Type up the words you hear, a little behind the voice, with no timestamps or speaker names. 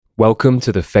Welcome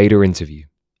to the Fader interview.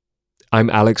 I'm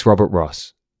Alex Robert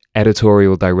Ross,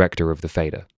 editorial director of the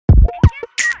Fader.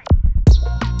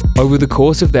 Over the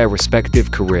course of their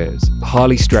respective careers,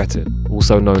 Harley Stretton,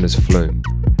 also known as Flume,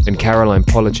 and Caroline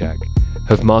Polachek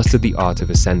have mastered the art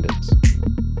of ascendance.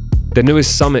 Their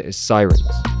newest summit is Sirens,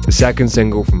 the second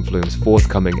single from Flume's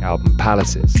forthcoming album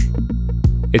Palaces.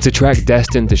 It's a track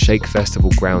destined to shake festival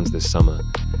grounds this summer,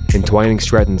 entwining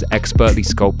Stretton's expertly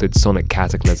sculpted sonic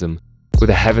cataclysm with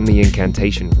a heavenly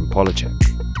incantation from Polachek.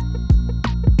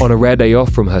 On a rare day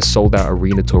off from her sold-out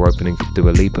arena tour opening for Dua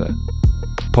Lipa,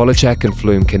 Polachek and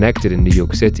Flume connected in New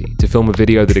York City to film a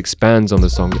video that expands on the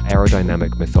song's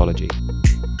aerodynamic mythology.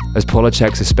 As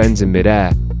Polachek suspends in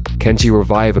midair, can she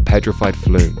revive a petrified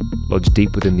Flume lodged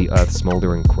deep within the Earth's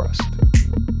smoldering crust?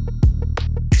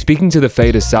 Speaking to the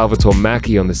Fader's Salvatore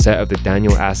Macchi on the set of the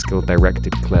Daniel Askill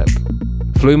directed clip,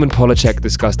 Flume and Polachek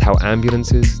discussed how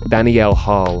Ambulances, Danielle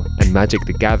Hall, and Magic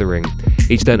the Gathering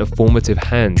each lent a formative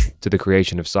hand to the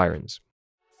creation of Sirens.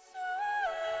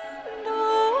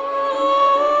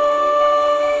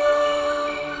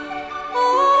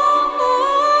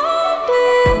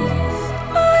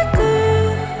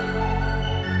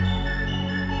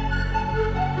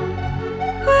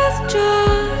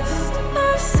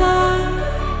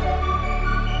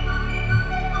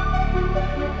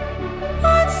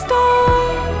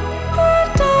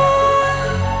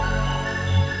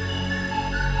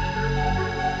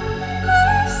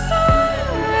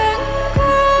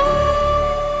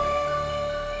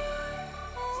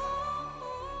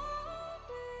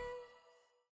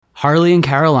 Harley and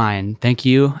Caroline, thank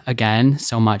you again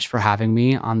so much for having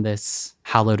me on this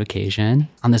hallowed occasion,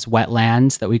 on this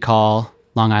wetland that we call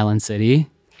Long Island City.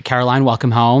 Caroline,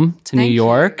 welcome home to New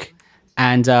York.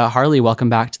 And Harley, welcome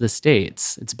back to the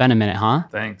States. It's been a minute, huh?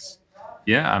 Thanks.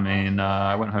 Yeah,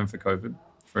 I went home for COVID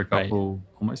for a couple,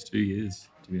 almost 2 years,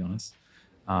 to be honest.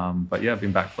 But yeah, I've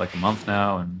been back for like a month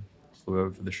now and flew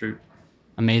over for the shoot.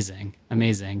 Amazing.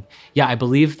 Yeah, I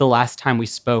believe the last time we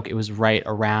spoke, it was right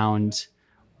around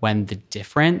when The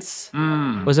Difference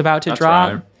was about to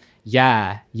drop. Right.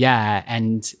 Yeah.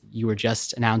 And you were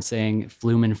just announcing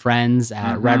Flume and Friends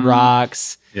at Red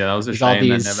Rocks. Yeah, that was a shame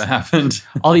that never happened.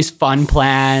 All these fun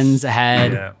plans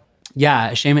ahead. Yeah,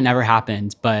 a shame it never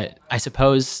happened. But I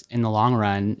suppose in the long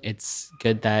run, it's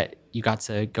good that you got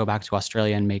to go back to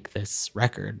Australia and make this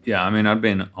record. Yeah, I'd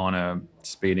been on a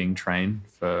speeding train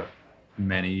for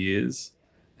many years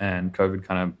and COVID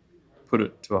kind of put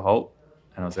it to a halt.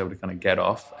 And I was able to kind of get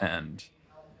off and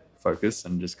focus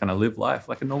and just kind of live life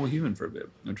like a normal human for a bit,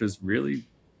 which was really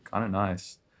kind of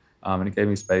nice. And it gave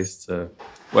me space to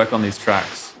work on these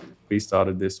tracks. We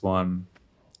started this one,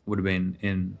 would have been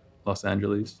in Los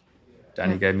Angeles.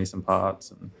 Danny gave me some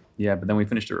parts. And but then we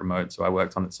finished it remote. So I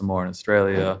worked on it some more in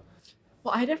Australia.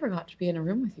 Well, I never got to be in a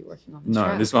room with you working on this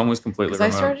track. No, this one was completely remote. I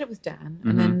started it with Dan,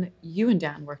 and then you and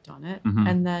Dan worked on it,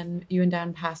 and then you and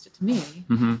Dan passed it to me.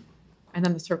 And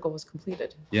then the circle was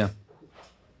completed. Yeah.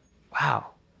 Wow.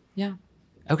 Yeah.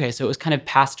 Okay, so it was kind of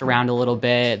passed around a little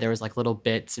bit. There was like little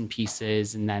bits and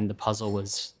pieces, and then the puzzle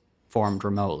was formed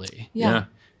remotely. Yeah.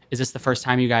 Is this the first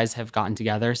time you guys have gotten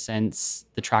together since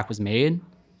the track was made?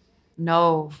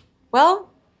 No.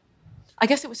 Well, I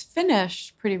guess it was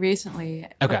finished pretty recently.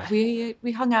 Okay.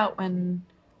 We hung out when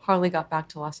Harley got back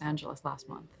to Los Angeles last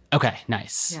month. Okay,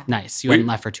 nice. Yeah. Nice. You hadn't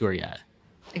left for tour yet.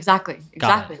 Exactly.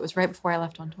 It was right before I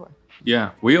left on tour.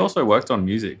 Yeah, we also worked on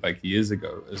music like years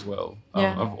ago as well.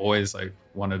 Yeah. I've always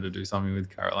wanted to do something with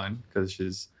Caroline because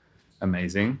she's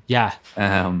amazing. Yeah.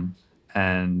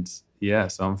 And yeah,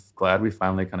 so I'm glad we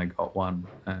finally kind of got one.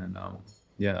 And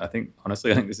I think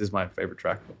this is my favorite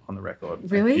track on the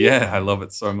record. Really? Yeah, I love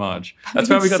it so much. That's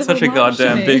why we got such a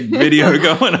goddamn big video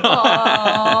going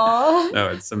on. No,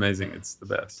 it's amazing. It's the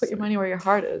best. Put your money where your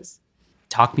heart is.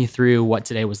 Talk me through what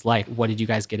today was like. What did you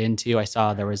guys get into? I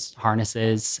saw there was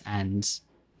harnesses and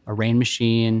a rain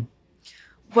machine.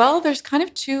 Well, there's kind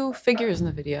of two figures in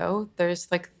the video.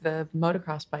 There's like the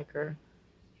motocross biker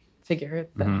figure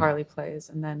that Harley plays,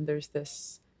 and then there's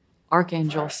this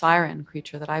archangel siren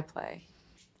creature that I play.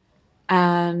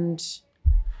 And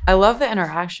I love the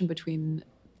interaction between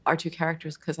our two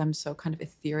characters because I'm so kind of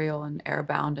ethereal and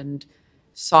airbound and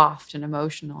soft and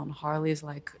emotional, and Harley's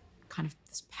like kind of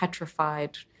this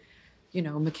petrified,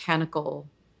 mechanical,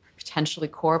 potentially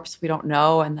corpse, we don't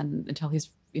know, and then until he's,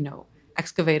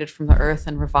 excavated from the earth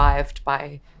and revived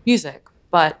by music.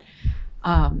 But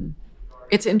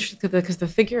it's interesting because the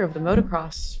figure of the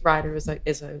motocross rider is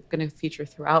going to feature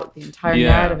throughout the entire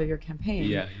narrative of your campaign.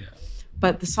 Yeah.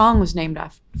 But the song was named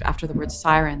after the word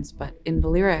sirens. But in the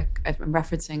lyric, I'm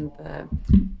referencing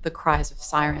the cries of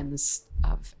sirens,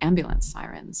 of ambulance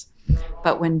sirens.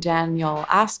 But when Daniel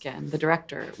Askin, the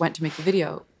director, went to make the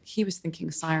video, he was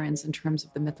thinking sirens in terms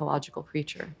of the mythological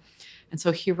creature. And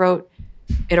so he wrote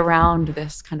it around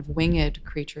this kind of winged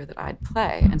creature that I'd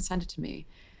play and send it to me.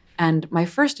 And my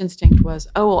first instinct was,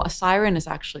 oh, well, a siren is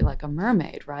actually like a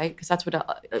mermaid, right? Because that's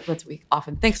what we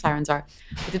often think sirens are.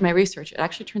 I did my research. It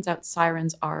actually turns out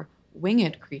sirens are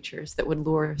winged creatures that would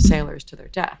lure sailors to their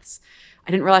deaths.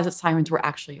 I didn't realize that sirens were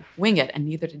actually winged, and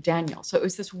neither did Daniel. So it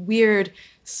was this weird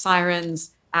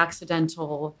sirens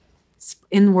accidental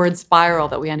inward spiral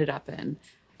that we ended up in.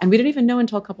 And we didn't even know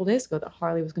until a couple days ago that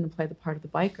Harley was going to play the part of the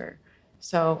biker.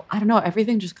 So I don't know,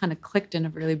 everything just kind of clicked in a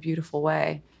really beautiful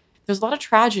way. There's a lot of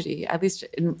tragedy, at least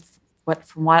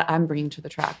from what I'm bringing to the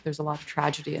track. There's a lot of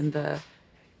tragedy in the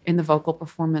vocal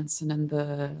performance and in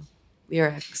the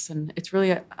lyrics, and it's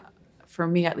really, for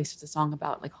me at least, it's a song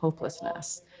about like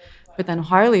hopelessness. But then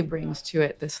Harley brings to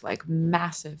it this like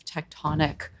massive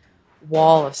tectonic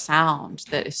wall of sound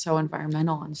that is so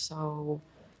environmental and so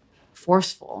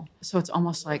forceful. So it's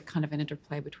almost like kind of an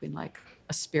interplay between like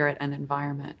a spirit and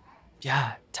environment.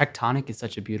 Yeah, tectonic is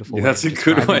such a beautiful Yeah, way that's of a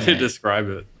good way describing to it. describe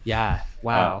it. Yeah,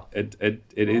 wow. It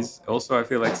is also, I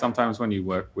feel like sometimes when you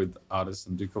work with artists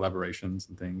and do collaborations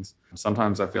and things,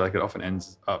 sometimes I feel like it often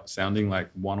ends up sounding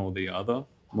like one or the other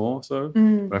more so.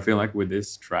 But I feel like with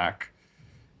this track,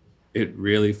 it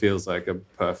really feels like a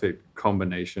perfect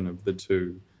combination of the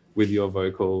two with your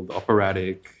vocal, the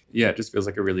operatic. Yeah, it just feels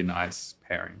like a really nice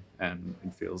pairing, and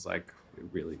it feels like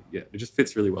it just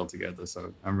fits really well together.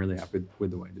 So I'm really happy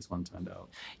with the way this one turned out.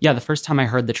 Yeah, the first time I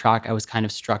heard the track, I was kind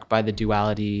of struck by the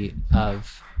duality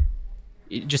of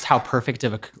just how perfect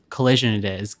of a collision it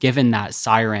is, given that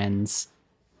sirens,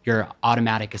 your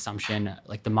automatic assumption,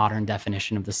 like the modern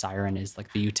definition of the siren is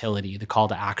like the utility, the call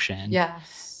to action.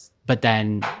 Yes. But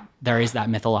then there is that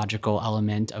mythological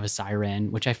element of a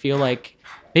siren, which I feel like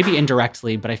maybe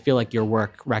indirectly, but I feel like your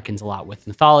work reckons a lot with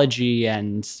mythology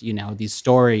and, these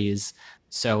stories.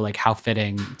 So like how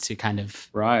fitting to kind of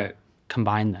Right.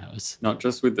 combine those. Not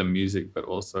just with the music, but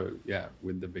also,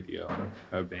 with the video,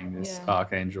 her being this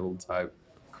archangel type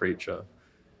creature.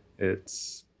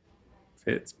 It's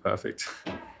perfect.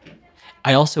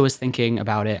 I also was thinking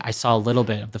about it. I saw a little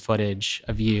bit of the footage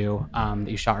of you that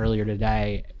you shot earlier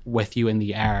today with you in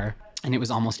the air, and it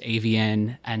was almost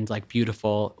avian and like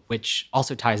beautiful, which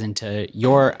also ties into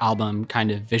your album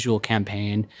kind of visual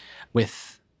campaign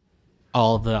with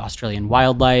all the Australian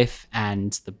wildlife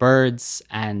and the birds.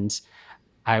 And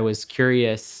I was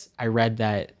curious, I read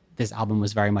that this album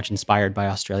was very much inspired by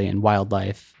Australian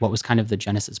wildlife. What was kind of the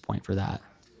genesis point for that?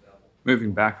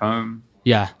 Moving back home,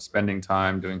 Yeah. spending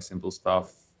time doing simple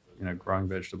stuff, growing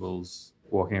vegetables,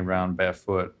 walking around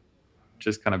barefoot,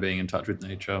 just kind of being in touch with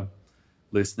nature,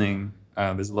 listening.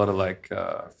 There's a lot of like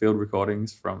field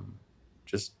recordings from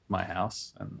just my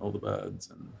house and all the birds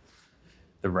and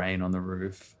the rain on the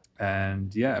roof.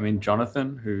 And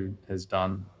Jonathan, who has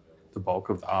done the bulk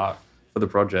of the art for the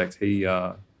project, he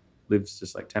lives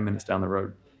just like 10 minutes down the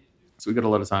road. So we got a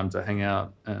lot of time to hang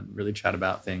out and really chat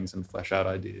about things and flesh out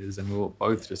ideas. And we were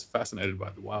both just fascinated by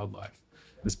the wildlife,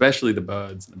 especially the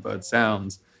birds and the bird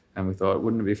sounds. And we thought,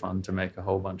 wouldn't it be fun to make a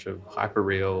whole bunch of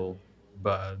hyper-real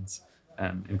birds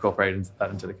and incorporate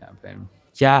that into the campaign?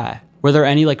 Yeah. Were there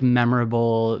any like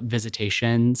memorable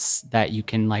visitations that you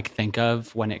can like think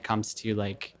of when it comes to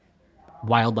like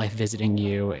wildlife visiting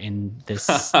you in this,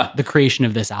 the creation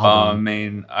of this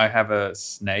album? I have a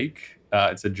snake.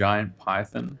 It's a giant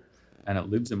python, and it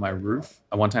lives in my roof.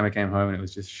 One time I came home and it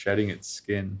was just shedding its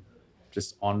skin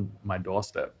just on my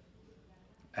doorstep.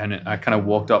 And I kind of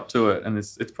walked up to it, and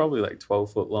it's probably like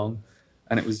 12 foot long.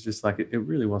 And it was just like, it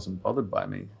really wasn't bothered by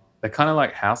me. They're kind of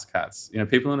like house cats.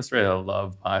 People in Australia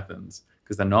love pythons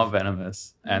because they're not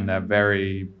venomous and they're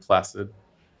very placid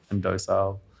and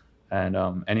docile. And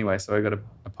anyway, so I got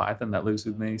a python that lives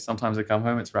with me. Sometimes I come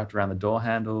home, it's wrapped around the door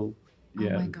handle.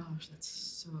 Yeah. Oh my gosh, that's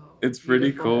so It's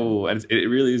pretty beautiful. cool. And it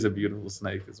really is a beautiful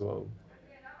snake as well.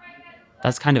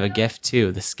 That's kind of a gift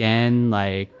too. The skin,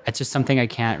 like it's just something I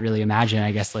can't really imagine,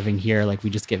 I guess, living here. Like we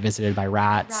just get visited by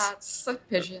rats. Rats, like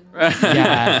pigeons.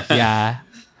 Yeah.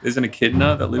 There's an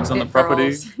echidna that lives on the Pit property.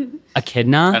 girls.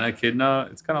 Echidna? An echidna,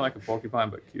 it's kind of like a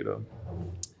porcupine, but cuter.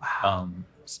 Wow.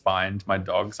 Spined. My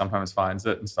dog sometimes finds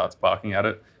it and starts barking at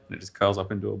it, and it just curls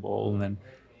up into a ball, and then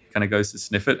kind of goes to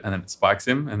sniff it, and then it spikes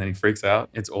him, and then he freaks out.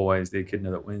 It's always the echidna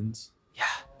that wins. Yeah.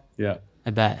 Yeah. I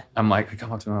bet. I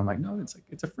come up to him, I'm like, no,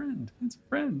 it's a friend. It's a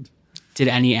friend. Did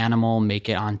any animal make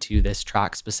it onto this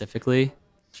track specifically?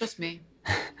 Just me.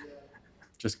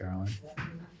 Just Caroline.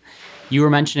 You were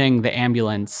mentioning the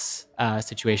ambulance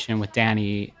situation with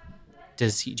Danny. Do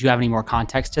you have any more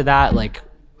context to that? Like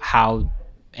how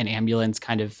an ambulance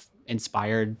kind of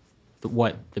inspired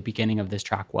what the beginning of this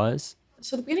track was?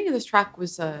 So the beginning of this track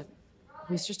was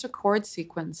just a chord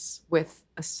sequence with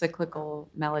a cyclical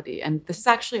melody. And this is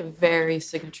actually a very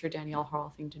signature Danielle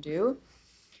Harl thing to do,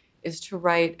 is to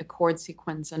write a chord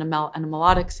sequence and a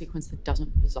melodic sequence that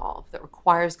doesn't resolve, that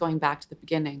requires going back to the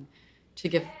beginning to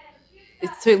give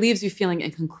so it leaves you feeling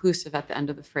inconclusive at the end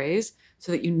of the phrase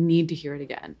so that you need to hear it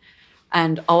again.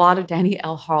 And a lot of Danny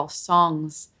L. Harl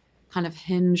songs kind of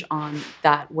hinge on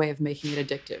that way of making it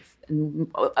addictive. And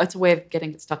it's a way of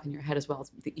getting it stuck in your head as well.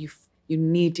 That you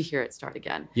need to hear it start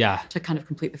again to kind of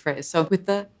complete the phrase. So with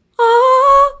the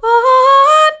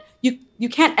you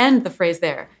can't end the phrase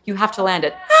there. You have to land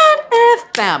it and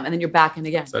if bam, and then you're back in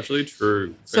again. It's actually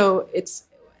true. So it's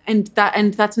and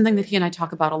that's something that he and I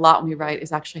talk about a lot when we write,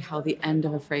 is actually how the end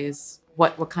of a phrase,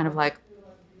 what kind of like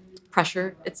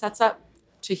pressure it sets up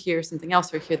to hear something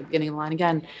else or hear the beginning of the line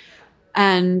again.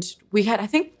 And we had, I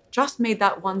think, just made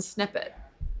that one snippet,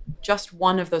 just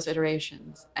one of those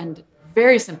iterations, and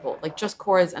very simple, like just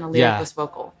chords and a lyricless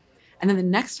vocal. And then the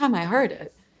next time I heard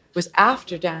it was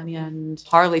after Danny and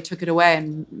Harley took it away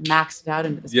and maxed it out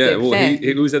into this big thing.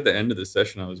 He was at the end of the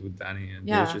session. I was with Danny, and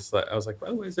he was just like, I was like, by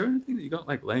the way, is there anything that you got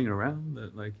like laying around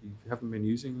that like you haven't been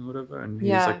using or whatever? And he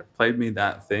was like, played me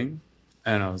that thing.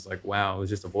 And I was like, wow, it was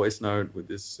just a voice note with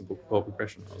this simple chord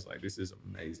progression. I was like, this is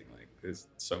amazing. Like, there's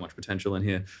so much potential in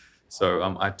here.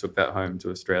 So I took that home to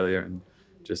Australia and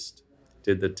just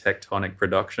did the tectonic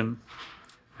production.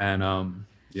 And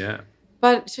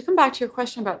But to come back to your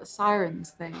question about the sirens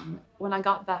thing, when I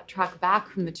got that track back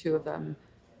from the two of them,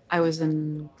 I was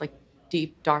in like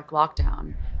deep, dark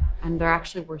lockdown. And there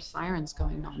actually were sirens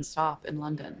going nonstop in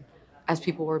London as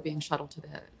people were being shuttled to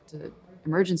the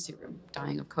emergency room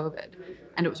dying of COVID.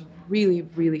 And it was a really,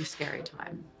 really scary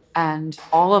time. And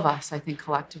all of us, I think,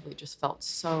 collectively just felt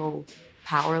so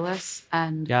powerless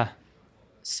and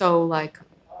so like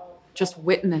just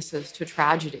witnesses to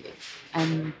tragedy,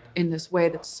 and in this way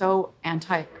that's so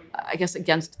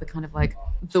against the kind of like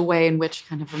the way in which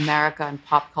kind of America and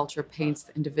pop culture paints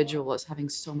the individual as having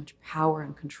so much power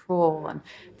and control and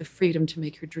the freedom to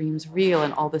make your dreams real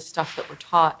and all this stuff that we're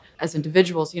taught as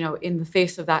individuals, you know, in the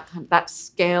face of that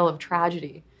scale of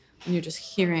tragedy, and you're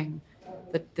just hearing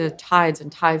the tides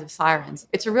and tides of sirens.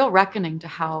 It's a real reckoning to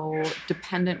how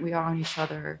dependent we are on each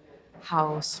other,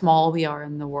 how small we are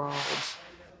in the world,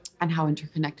 and how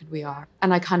interconnected we are.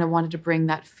 And I kind of wanted to bring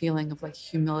that feeling of like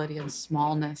humility and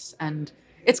smallness. And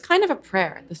it's kind of a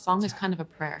prayer. The song is kind of a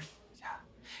prayer. Yeah.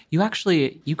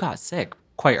 You got sick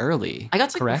quite early. I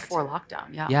got sick correct? before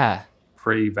lockdown. Yeah. Yeah.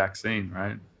 Pre-vaccine,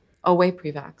 right? Oh, way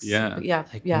pre-vax. Yeah.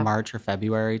 Like March or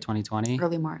February 2020?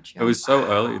 Early March. Yeah. It was so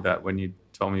early that when you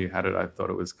told me you had it, I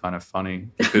thought it was kind of funny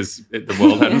because the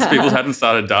world people hadn't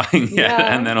started dying yet.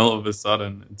 And then all of a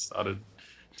sudden it started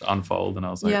to unfold. And I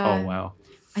was like, oh, wow.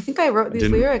 I think I wrote these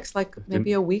lyrics like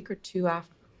maybe a week or two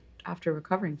after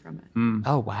recovering from it.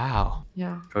 Oh, wow.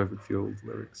 Yeah. COVID-fueled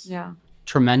lyrics. Yeah.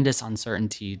 Tremendous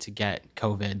uncertainty to get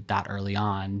COVID that early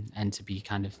on and to be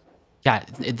kind of,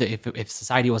 if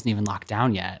society wasn't even locked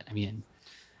down yet, I mean,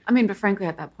 but frankly,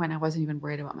 at that point, I wasn't even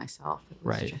worried about myself. It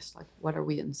was just like, what are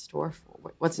we in store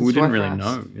for? What's in store for us? We didn't really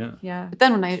know, Yeah. But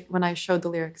then when I showed the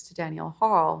lyrics to Danielle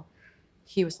Harl,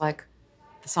 he was like,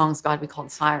 the song's got to be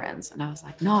called Sirens. And I was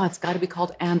like, no, it's got to be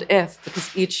called And If,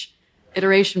 because each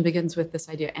iteration begins with this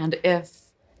idea. And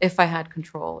if I had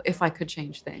control, if I could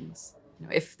change things, you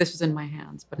know, if this was in my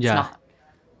hands, but it's not.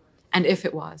 And if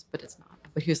it was, but it's not.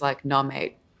 But he was like, no,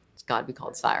 mate, it's got to be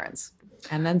called Sirens.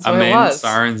 And then so it was.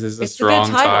 Sirens is a strong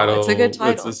title. It's a good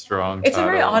title. It's a strong It's title.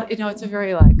 a very odd, it's a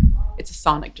very like, it's a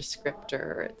sonic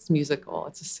descriptor. It's musical.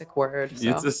 It's a sick word. So.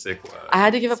 It's a sick word. I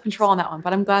had to give up control on that one,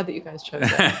 but I'm glad that you guys chose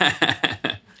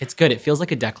it. It's good. It feels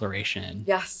like a declaration.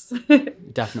 Yes.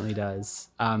 It definitely does.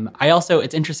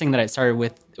 It's interesting that it started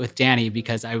with Danny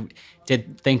because I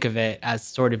did think of it as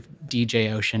sort of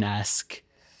DJ Ocean-esque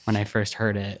when I first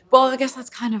heard it. Well, I guess that's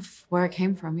kind of where it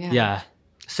came from, yeah. Yeah.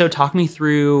 So talk me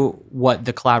through what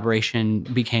the collaboration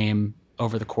became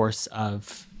over the course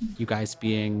of you guys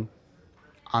being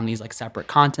on these like separate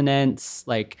continents.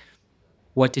 Like,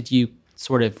 what did you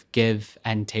sort of give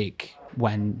and take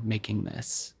when making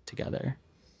this together?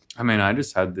 I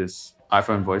just had this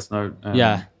iPhone voice note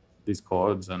and these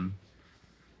chords and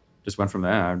just went from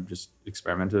there. I just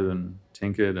experimented and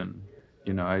tinkered and,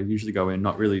 you know, I usually go in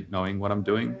not really knowing what I'm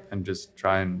doing and just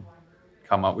try and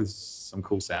come up with some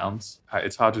cool sounds.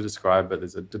 It's hard to describe, but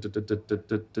there's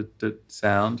a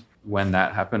sound. When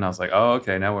that happened, I was like, oh,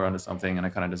 okay, now we're onto something. And I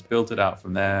kind of just built it out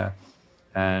from there.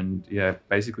 And yeah,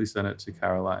 basically sent it to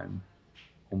Caroline,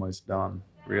 almost done,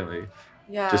 really,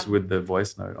 Yeah. just with the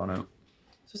voice note on it.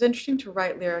 So it's interesting to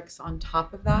write lyrics on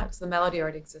top of that, because the melody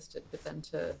already existed, but then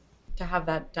to have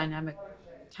that dynamic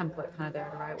template kind of there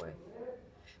to write with.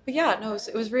 But yeah, no,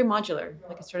 it was very modular.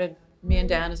 Like it started me and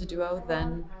Dan as a duo,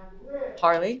 then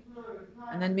Harley,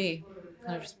 and then me,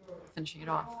 kind of just finishing it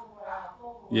off.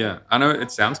 Yeah, I know it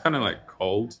sounds kind of like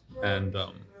cold and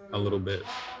a little bit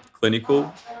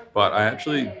clinical, but I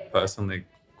actually personally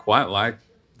quite like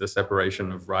the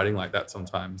separation of writing like that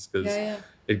sometimes, because Yeah.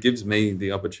 it gives me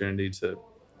the opportunity to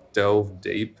delve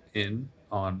deep in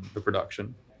on the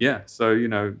production. Yeah, so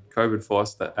COVID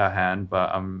forced a hand, but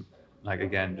I'm like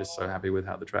again just so happy with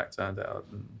how the track turned out,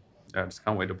 and I just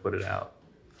can't wait to put it out.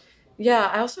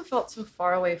 Yeah, I also felt so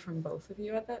far away from both of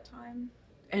you at that time.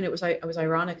 And it was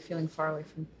ironic feeling far away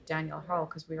from Danielle Hall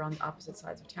because we were on the opposite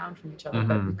sides of town from each other,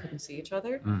 but we couldn't see each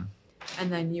other.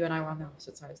 And then you and I were on the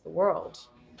opposite sides of the world,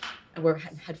 and we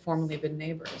had formerly been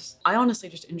neighbors. I honestly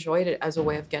just enjoyed it as a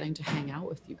way of getting to hang out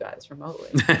with you guys remotely.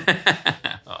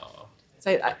 Oh.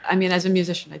 So I mean, as a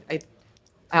musician,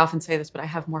 I often say this, but I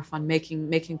have more fun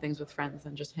making things with friends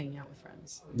than just hanging out with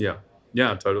friends.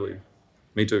 Yeah, totally.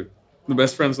 Me too. The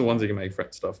best friends are the ones that you make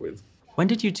stuff with. When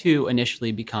did you two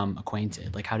initially become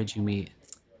acquainted? Like, how did you meet?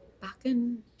 Back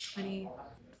in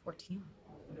 2014.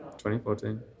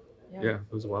 2014. Yeah, it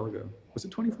was a while ago. Was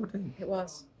it 2014? It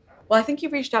was. Well, I think you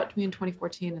reached out to me in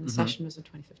 2014, and the session was in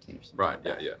 2015 or something. Right, like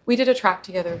that. yeah. We did a track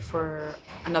together for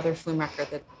another Flume record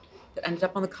that ended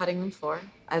up on the cutting room floor,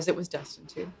 as it was destined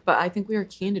to. But I think we were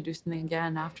keen to do something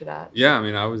again after that. Yeah, I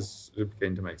mean, I was super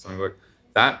keen to make something work.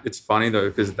 It's funny though,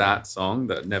 because that song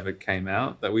that never came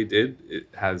out that we did, it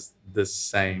has the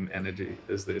same energy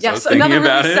as this. Yes, another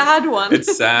really sad one.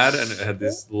 It's sad, and it had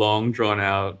this long, drawn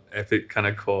out, epic kind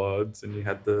of chords, and you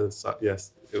had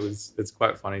it's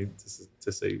quite funny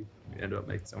to see we ended up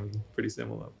making something pretty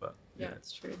similar. But yeah,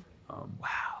 it's true.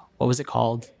 Wow. What was it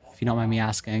called, if you don't mind me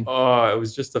asking? Oh, it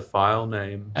was just a file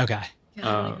name. Okay. Yeah,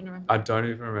 I don't even remember. I don't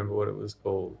even remember what it was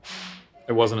called.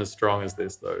 It wasn't as strong as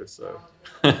this though, so.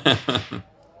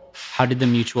 How did the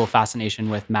mutual fascination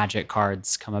with magic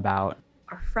cards come about?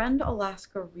 Our friend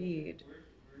Alaska Reed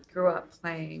grew up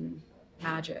playing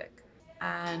Magic,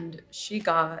 and she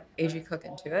got A.G. Cook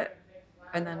into it.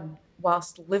 And then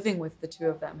whilst living with the two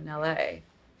of them in LA,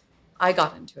 I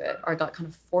got into it, or I got kind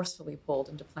of forcefully pulled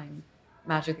into playing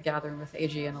Magic the Gathering with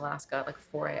A.G. in Alaska at like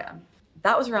 4 a.m.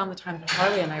 That was around the time that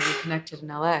Harley and I reconnected in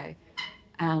LA.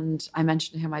 And I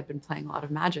mentioned to him I'd been playing a lot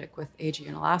of Magic with AG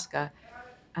in Alaska.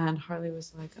 And Harley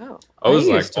was like, oh, I was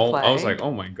play. like,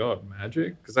 oh my God,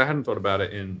 Magic? Because I hadn't thought about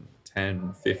it in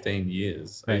 10, 15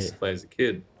 years. I used to play as a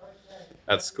kid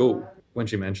at school. When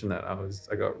she mentioned that,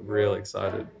 I got real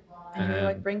excited. And you were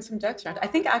like, bring some decks around. I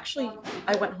think actually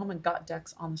I went home and got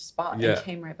decks on the spot and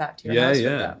came right back to your house with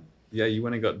them. Yeah, you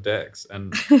went and got decks,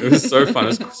 and it was so fun.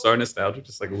 It was so nostalgic,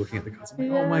 just like looking at the cards. I'm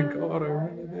like, oh my God, I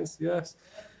remember this. Yes.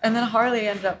 And then Harley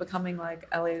ended up becoming like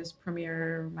LA's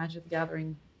premier Magic the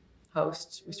Gathering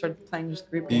host. We started playing just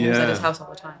group games at his house all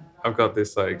the time. I've got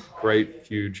this like great,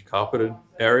 huge carpeted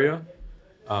area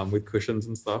with cushions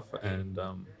and stuff, and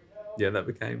that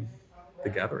became the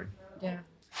gathering. Yeah.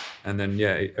 And then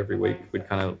every week we'd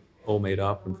kind of all meet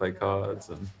up and play cards,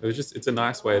 and it's a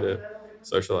nice way to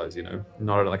socialize,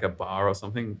 not at like a bar or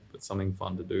something, but something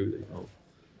fun to do.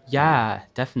 Yeah,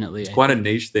 definitely. It's quite a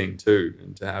niche thing too,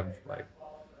 and to have like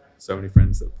so many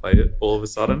friends that play it all of a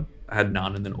sudden. I had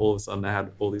none, and then all of a sudden I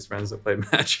had all these friends that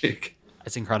played Magic.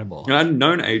 It's incredible. And I'd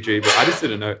known AG, but I just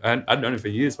didn't know. I'd known him for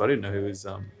years, but I didn't know he was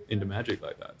into Magic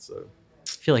like that. So I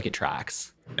feel like it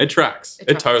tracks. It tracks.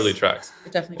 It totally tracks.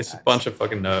 It definitely It's tracks. a bunch of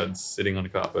fucking nerds sitting on a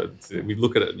carpet. We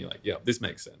look at it and you're like, yeah, this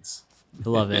makes sense. I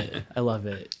love it. I love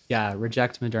it. Yeah,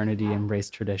 reject modernity, embrace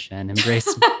tradition,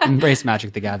 embrace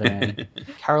Magic the Gathering.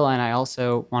 Caroline, I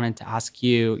also wanted to ask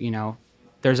you,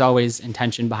 there's always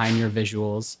intention behind your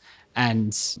visuals,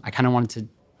 and I kind of wanted to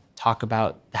talk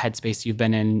about the headspace you've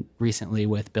been in recently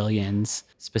with Billions.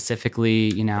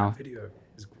 Specifically, That video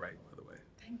is great, by the way.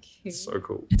 Thank you. It's so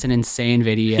cool. It's an insane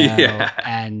video. Yeah.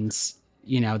 And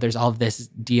there's all of this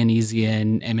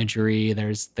Dionysian imagery.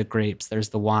 There's the grapes, there's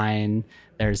the wine,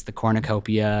 there's the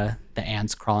cornucopia, the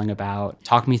ants crawling about.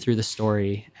 Talk me through the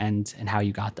story and how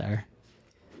you got there.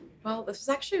 Well, this was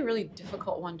actually a really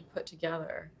difficult one to put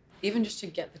together. Even just to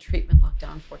get the treatment locked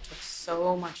down for took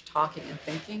so much talking and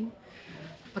thinking,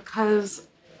 because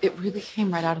it really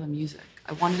came right out of the music.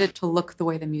 I wanted it to look the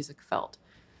way the music felt,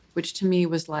 which to me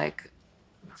was like,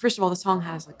 first of all, the song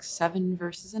has like 7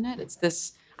 verses in it. It's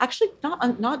this, actually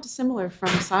not dissimilar from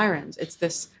Sirens. It's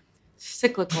this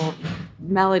cyclical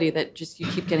melody that just you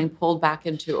keep getting pulled back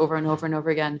into over and over and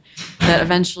over again, that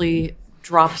eventually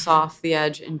drops off the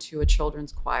edge into a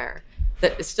children's choir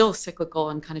that is still cyclical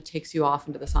and kind of takes you off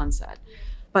into the sunset.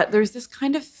 But there's this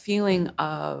kind of feeling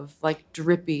of like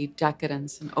drippy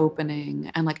decadence and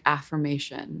opening and like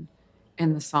affirmation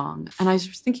in the song. And I was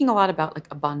just thinking a lot about like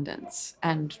abundance.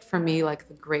 And for me, like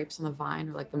the grapes on the vine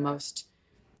are like the most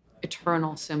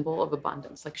eternal symbol of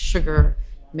abundance, like sugar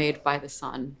made by the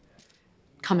sun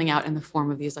coming out in the form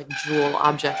of these like jewel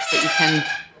objects that you can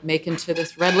make into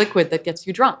this red liquid that gets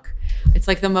you drunk. It's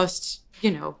like the most,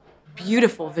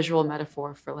 beautiful visual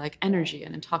metaphor for like energy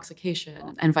and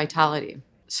intoxication and vitality.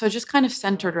 So just kind of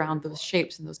centered around those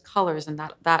shapes and those colors and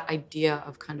that idea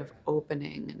of kind of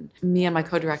opening. And me and my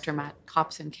co-director, Matt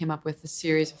Copson, came up with a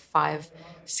series of 5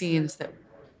 scenes that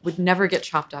would never get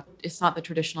chopped up. It's not the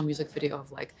traditional music video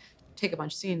of like, take a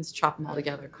bunch of scenes, chop them all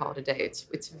together, call it a day.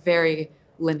 It's very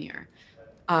linear,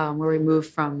 where we move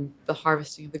from the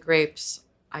harvesting of the grapes.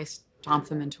 I stomp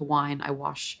them into wine. I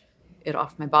wash it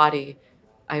off my body.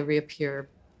 I reappear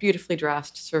beautifully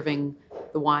dressed, serving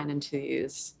the wine into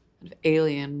these kind of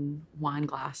alien wine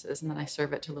glasses. And then I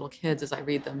serve it to little kids as I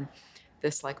read them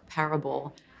this like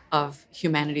parable of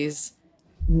humanity's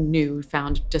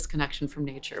newfound disconnection from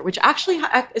nature, which actually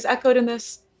is echoed in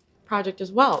this project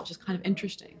as well, which is kind of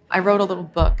interesting. I wrote a little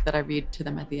book that I read to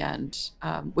them at the end,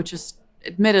 which is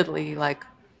admittedly like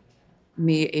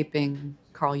me aping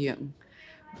Carl Jung,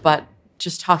 but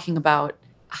just talking about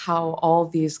how all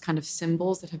these kind of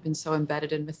symbols that have been so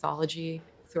embedded in mythology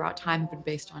throughout time have been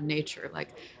based on nature.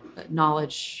 Like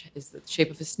knowledge is the shape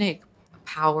of a snake.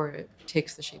 Power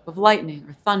takes the shape of lightning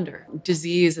or thunder.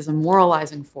 Disease is a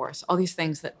moralizing force. All these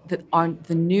things that aren't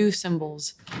the new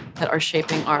symbols that are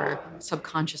shaping our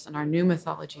subconscious and our new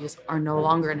mythologies are no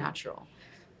longer natural.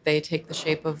 They take the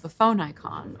shape of the phone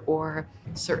icon or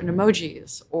certain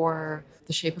emojis or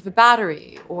the shape of a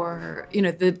battery or,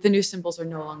 the new symbols are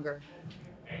no longer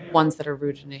ones that are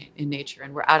rooted in nature.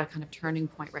 And we're at a kind of turning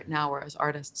point right now where as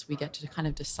artists, we get to kind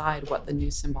of decide what the new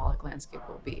symbolic landscape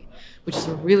will be, which is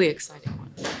a really exciting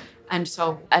one. And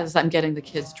so as I'm getting the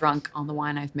kids drunk on the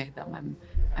wine I've made them,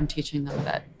 I'm teaching them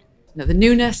that the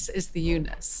newness is the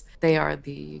you-ness. They are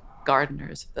the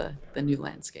gardeners of the new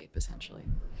landscape, essentially.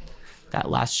 That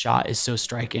last shot is so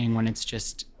striking when it's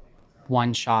just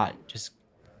one shot just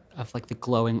of like the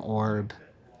glowing orb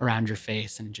around your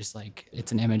face, and just like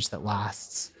it's an image that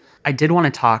lasts. I did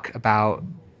want to talk about,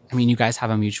 you guys have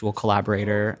a mutual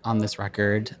collaborator on this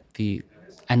record, the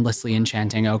endlessly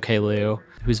enchanting OK Lou,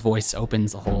 whose voice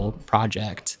opens the whole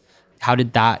project. How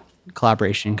did that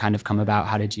collaboration kind of come about?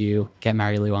 How did you get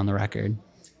Mary Lou on the record?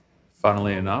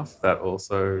 Funnily enough, that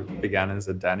also began as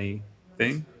a Danny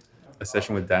thing. A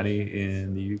session with Danny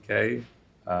in the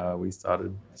UK. We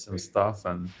started some stuff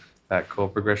and that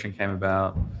chord progression came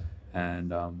about.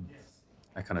 And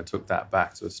I kind of took that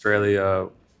back to Australia,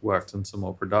 worked on some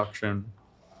more production,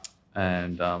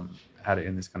 and had it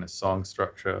in this kind of song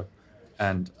structure.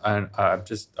 And I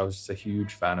was just a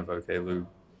huge fan of OK Lou,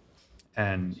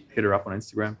 and hit her up on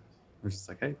Instagram. I was just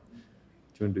like, hey, do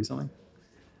you want to do something?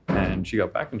 And she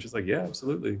got back and she's like, yeah,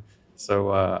 absolutely.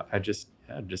 So I just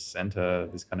sent her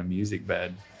this kind of music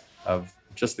bed of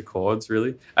just the chords,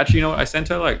 really. Actually, you know what? I sent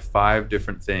her like 5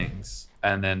 different things,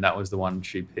 and then that was the one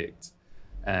she picked.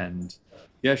 And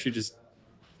yeah, she just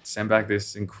sent back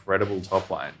this incredible top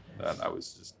line that I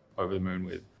was just over the moon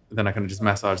with. But then I kind of just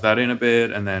massaged that in a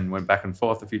bit, and then went back and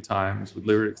forth a few times with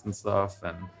lyrics and stuff.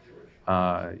 And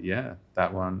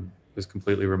that one was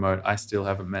completely remote. I still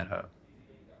haven't met her.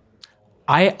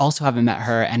 I also haven't met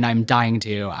her, and I'm dying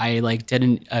to. I did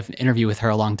an interview with her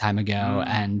a long time ago,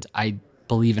 and I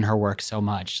believe in her work so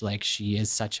much. Like, she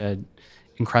is such an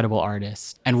incredible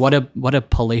artist, and what a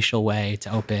palatial way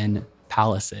to open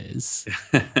palaces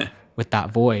with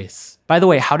that voice. By the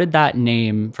way, how did that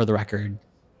name for the record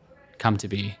come to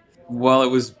be? Well, it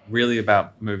was really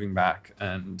about moving back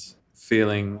and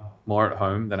feeling more at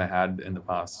home than I had in the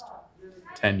past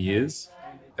 10 years.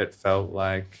 It felt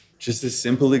like just this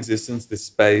simple existence, this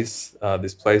space,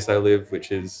 this place I live,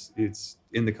 it's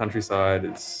in the countryside.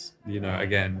 It's,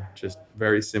 again, just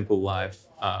very simple life.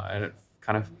 And it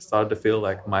kind of started to feel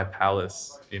like my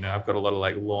palace. I've got a lot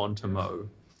of lawn to mow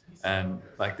and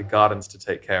the gardens to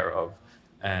take care of.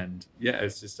 And yeah,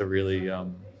 it's just a really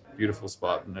beautiful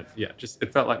spot. And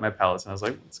it felt like my palace. And I was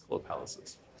like, let's call it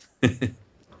Palaces.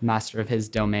 Master of his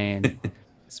domain.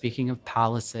 Speaking of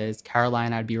palaces,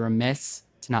 Caroline, I'd be remiss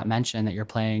to not mention that you're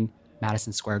playing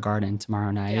Madison Square Garden tomorrow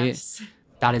night. Yes.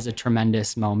 That is a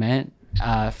tremendous moment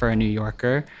for a New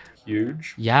Yorker.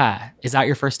 Huge. Yeah. Is that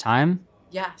your first time?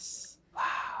 Yes.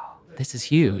 Wow. This is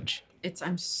huge.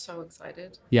 I'm so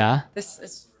excited. Yeah. This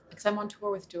is because I'm on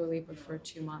tour with Dua Lipa for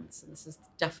 2 months, and this is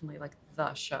definitely like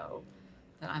the show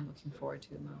that I'm looking forward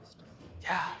to the most.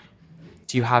 Yeah.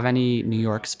 Do you have any New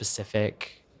York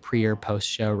specific pre or post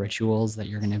show rituals that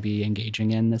you're going to be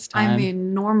engaging in this time? I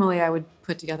mean, normally I would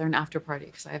put together an after party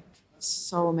because I have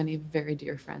so many very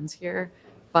dear friends here,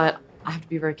 but I have to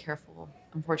be very careful.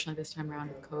 Unfortunately, this time around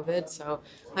with COVID. So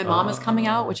my mom is coming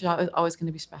out, which is always going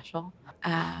to be special.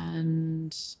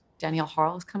 And Danielle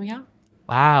Harl is coming out.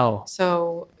 Wow.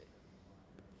 So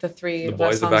the three The of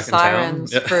boys us are on back in town.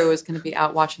 Sirens Yeah. crew is going to be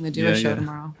out watching the Dua Yeah, show yeah.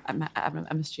 tomorrow at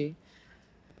MSG.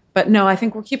 But no, I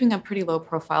think we're keeping a pretty low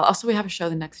profile. Also, we have a show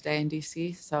the next day in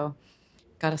DC, so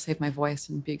got to save my voice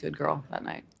and be a good girl that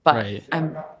night. But Right.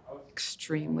 I'm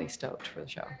extremely stoked for the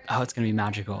show. Oh, it's going to be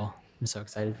magical. I'm so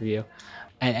excited for you.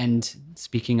 And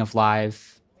speaking of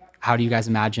live, how do you guys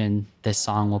imagine this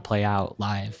song will play out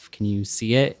live? Can you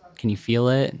see it? Can you feel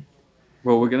it?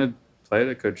 Well, we're going to play it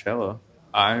at Coachella.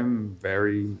 I'm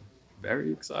very,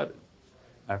 very excited.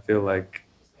 I feel like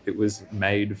it was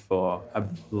made for a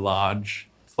large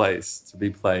place to be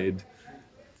played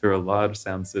through a large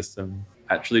sound system.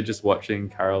 Actually, just watching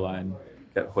Caroline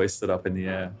get hoisted up in the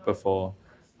air before,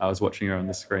 I was watching her on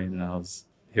the screen and I was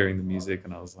hearing the music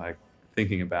and I was like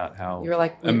thinking about how You were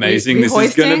like, amazing we this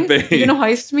is going to be. You're going to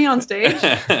hoist me on stage?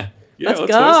 Yeah, Let's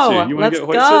let's go. hoist you. You want Let's to get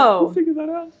hoisted? go. We'll figure that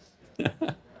out.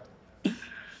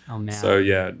 Oh, man. So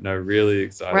yeah, no, really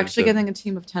excited. We're actually to- getting a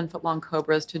team of 10-foot-long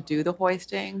cobras to do the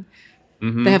hoisting.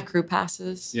 Mhm. They have crew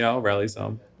passes. Yeah, I'll rally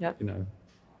some. Yep. You know,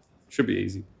 should be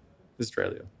easy.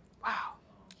 Australia. Wow.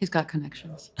 He's got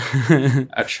connections.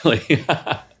 Actually,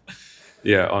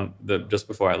 yeah, on the just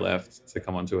before I left to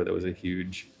come on tour, there was a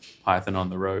huge python on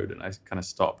the road, and I kind of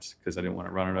stopped because I didn't want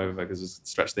to run it over because it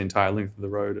stretched the entire length of the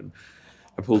road. And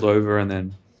I pulled over, and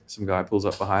then some guy pulls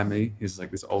up behind me. He's like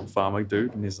this old farmer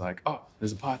dude, and he's like, "Oh,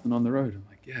 there's a python on the road." I'm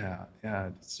like, "Yeah,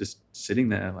 it's just sitting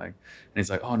there." Like, and he's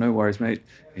like, "Oh, no worries, mate."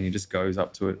 And he just goes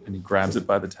up to it and he grabs it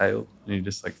by the tail and he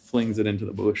just like flings it into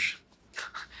the bush.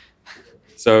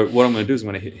 So what I'm going to do is I'm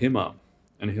going to hit him up,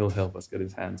 and he'll help us get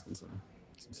his hands on some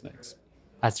snakes.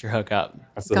 That's your hookup.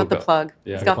 That's He's got the hookup. plug.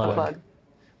 Yeah, He's got the plug. plug.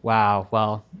 Wow.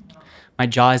 Well, my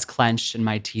jaw is clenched and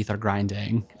my teeth are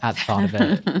grinding at the thought of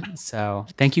it. So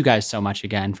thank you guys so much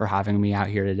again for having me out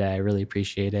here today. I really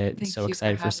appreciate it. Thank So you for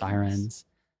excited for having us. Sirens.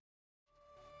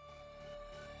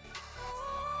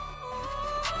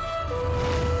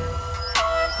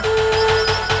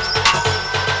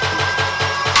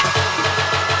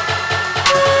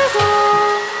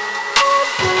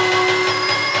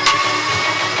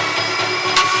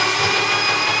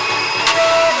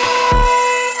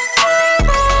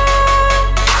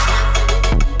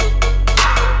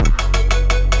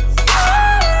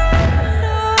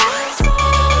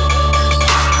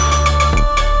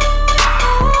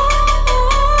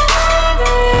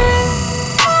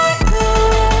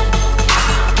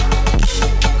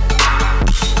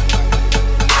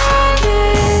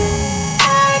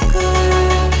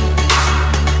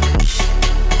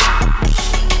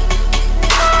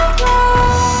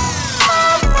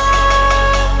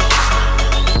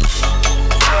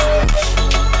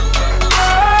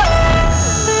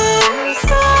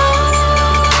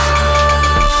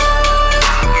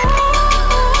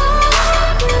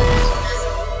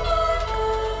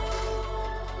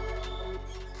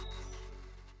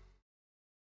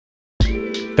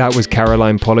 That was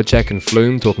Caroline Polachek and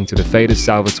Flume talking to the Fader's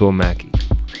Salvatore Mackey.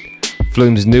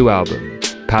 Flume's new album,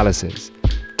 Palaces,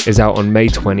 is out on May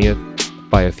 20th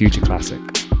by a future classic.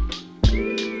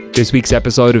 This week's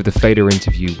episode of the Fader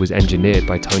Interview was engineered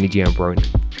by Tony Giambroni.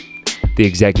 The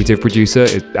executive producer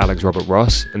is Alex Robert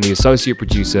Ross, and the associate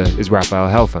producer is Raphael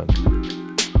Helfand.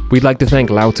 We'd like to thank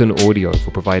Loughton Audio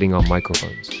for providing our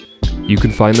microphones. You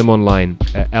can find them online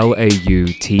at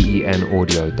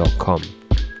lautenaudio.com.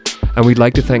 And we'd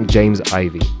like to thank James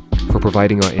Ivey for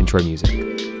providing our intro music.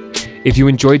 If you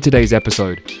enjoyed today's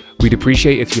episode, we'd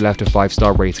appreciate if you left a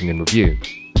 5-star rating and review.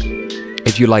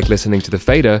 If you like listening to The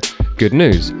Fader, good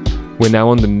news. We're now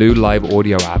on the new live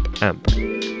audio app, AMP.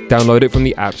 Download it from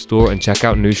the App Store and check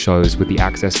out new shows with the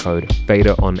access code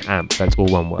FADERONAMP, that's all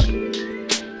one word.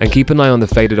 And keep an eye on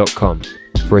thefader.com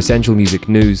for essential music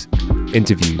news,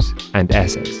 interviews, and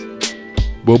essays.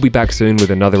 We'll be back soon with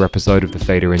another episode of The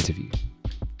Fader Interview.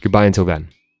 Goodbye until then.